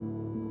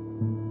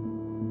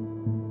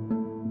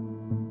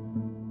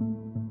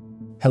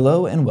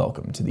Hello and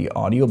welcome to the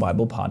Audio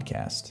Bible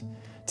Podcast.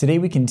 Today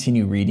we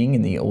continue reading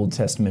in the Old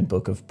Testament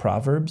book of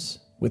Proverbs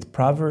with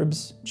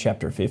Proverbs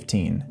chapter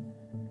 15.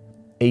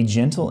 A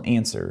gentle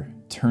answer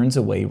turns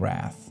away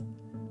wrath,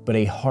 but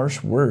a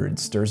harsh word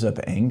stirs up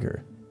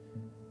anger.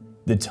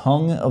 The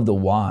tongue of the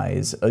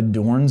wise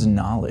adorns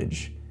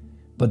knowledge,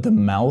 but the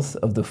mouth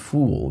of the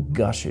fool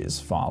gushes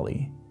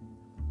folly.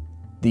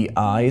 The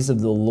eyes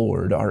of the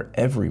Lord are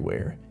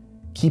everywhere,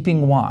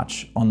 keeping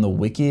watch on the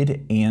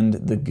wicked and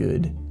the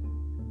good.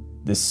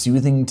 The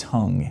soothing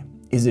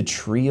tongue is a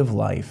tree of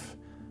life,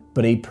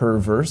 but a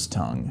perverse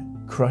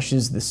tongue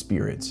crushes the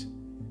spirit.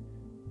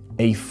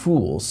 A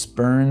fool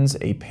spurns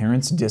a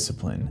parent's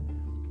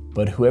discipline,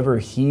 but whoever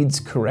heeds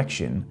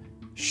correction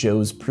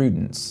shows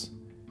prudence.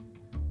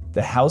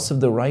 The house of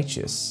the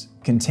righteous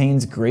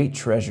contains great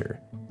treasure,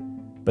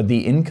 but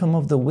the income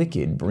of the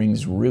wicked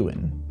brings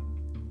ruin.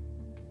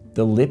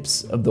 The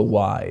lips of the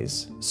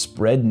wise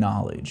spread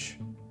knowledge,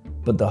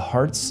 but the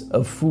hearts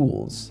of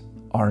fools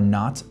are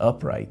not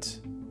upright.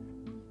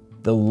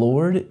 The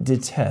Lord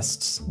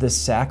detests the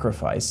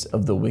sacrifice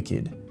of the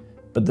wicked,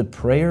 but the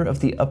prayer of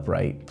the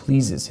upright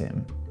pleases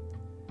him.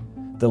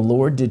 The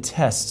Lord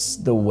detests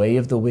the way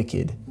of the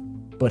wicked,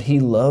 but he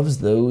loves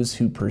those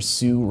who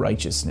pursue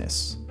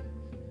righteousness.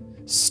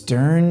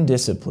 Stern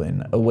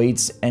discipline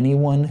awaits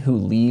anyone who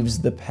leaves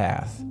the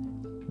path.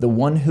 The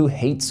one who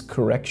hates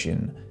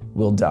correction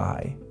will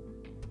die.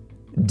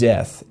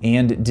 Death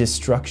and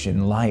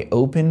destruction lie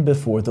open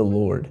before the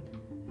Lord.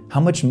 How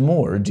much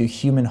more do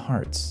human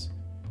hearts?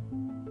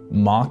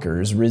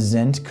 Mockers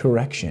resent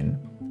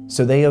correction,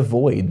 so they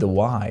avoid the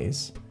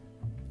wise.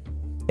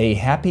 A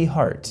happy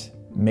heart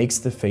makes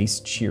the face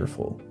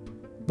cheerful,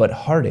 but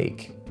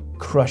heartache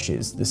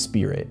crushes the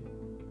spirit.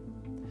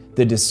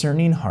 The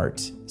discerning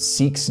heart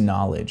seeks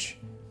knowledge,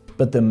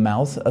 but the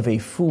mouth of a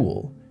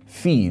fool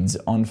feeds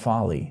on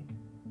folly.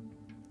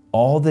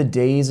 All the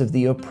days of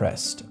the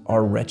oppressed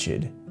are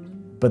wretched,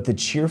 but the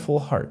cheerful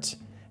heart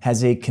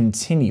has a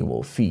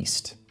continual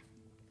feast.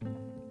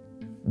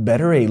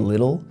 Better a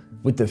little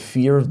with the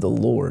fear of the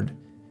Lord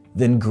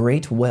than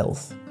great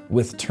wealth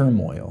with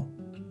turmoil.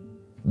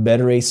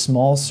 Better a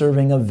small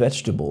serving of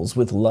vegetables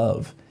with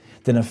love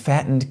than a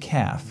fattened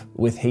calf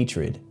with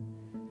hatred.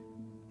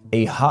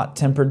 A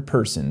hot-tempered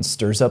person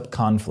stirs up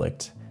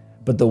conflict,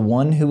 but the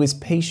one who is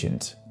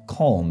patient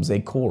calms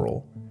a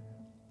quarrel.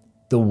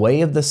 The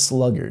way of the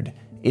sluggard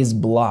is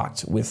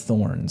blocked with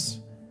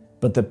thorns,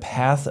 but the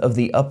path of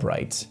the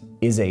upright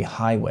is a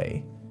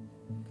highway.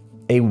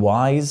 A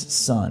wise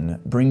son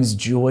brings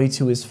joy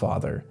to his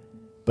father,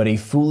 but a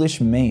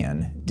foolish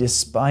man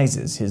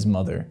despises his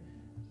mother.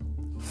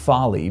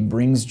 Folly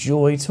brings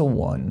joy to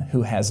one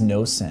who has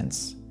no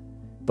sense,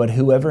 but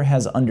whoever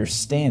has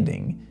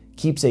understanding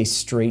keeps a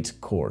straight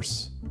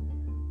course.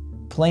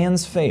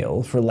 Plans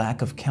fail for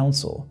lack of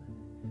counsel,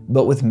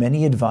 but with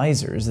many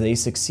advisers they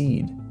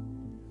succeed.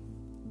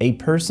 A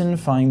person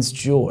finds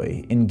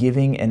joy in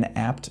giving an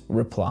apt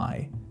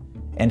reply,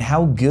 and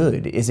how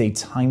good is a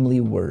timely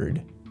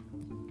word.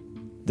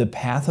 The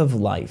path of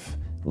life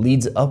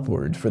leads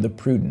upward for the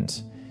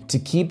prudent, to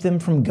keep them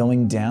from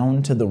going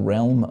down to the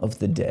realm of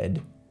the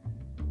dead.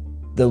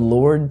 The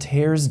Lord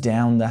tears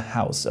down the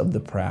house of the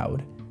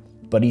proud,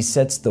 but he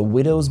sets the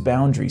widow's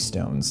boundary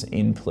stones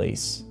in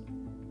place.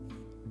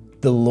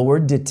 The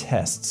Lord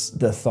detests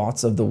the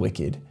thoughts of the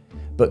wicked,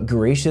 but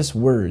gracious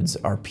words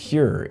are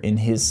pure in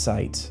his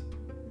sight.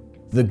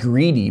 The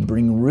greedy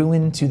bring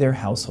ruin to their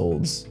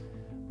households,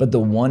 but the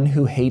one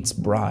who hates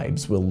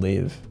bribes will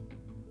live.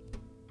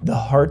 The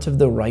heart of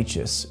the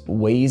righteous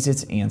weighs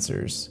its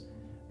answers,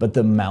 but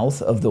the mouth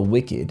of the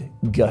wicked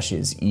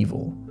gushes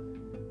evil.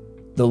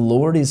 The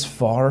Lord is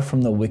far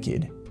from the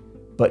wicked,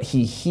 but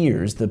he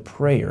hears the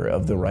prayer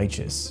of the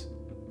righteous.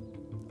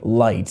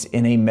 Light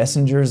in a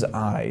messenger's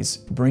eyes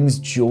brings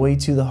joy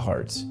to the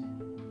heart,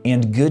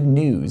 and good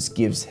news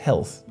gives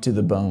health to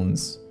the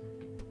bones.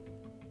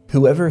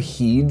 Whoever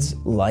heeds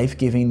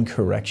life-giving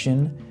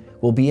correction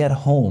will be at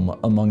home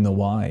among the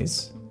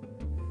wise.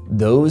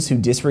 Those who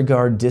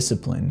disregard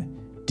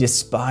discipline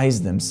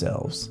despise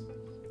themselves,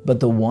 but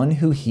the one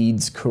who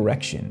heeds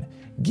correction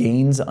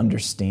gains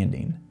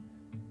understanding.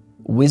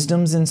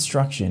 Wisdom's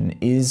instruction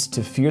is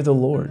to fear the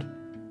Lord,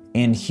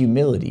 and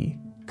humility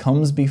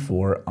comes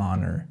before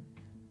honor.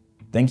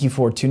 Thank you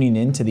for tuning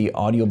in to the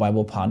Audio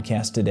Bible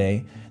Podcast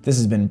today. This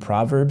has been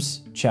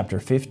Proverbs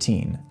chapter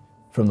 15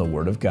 from the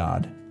Word of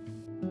God.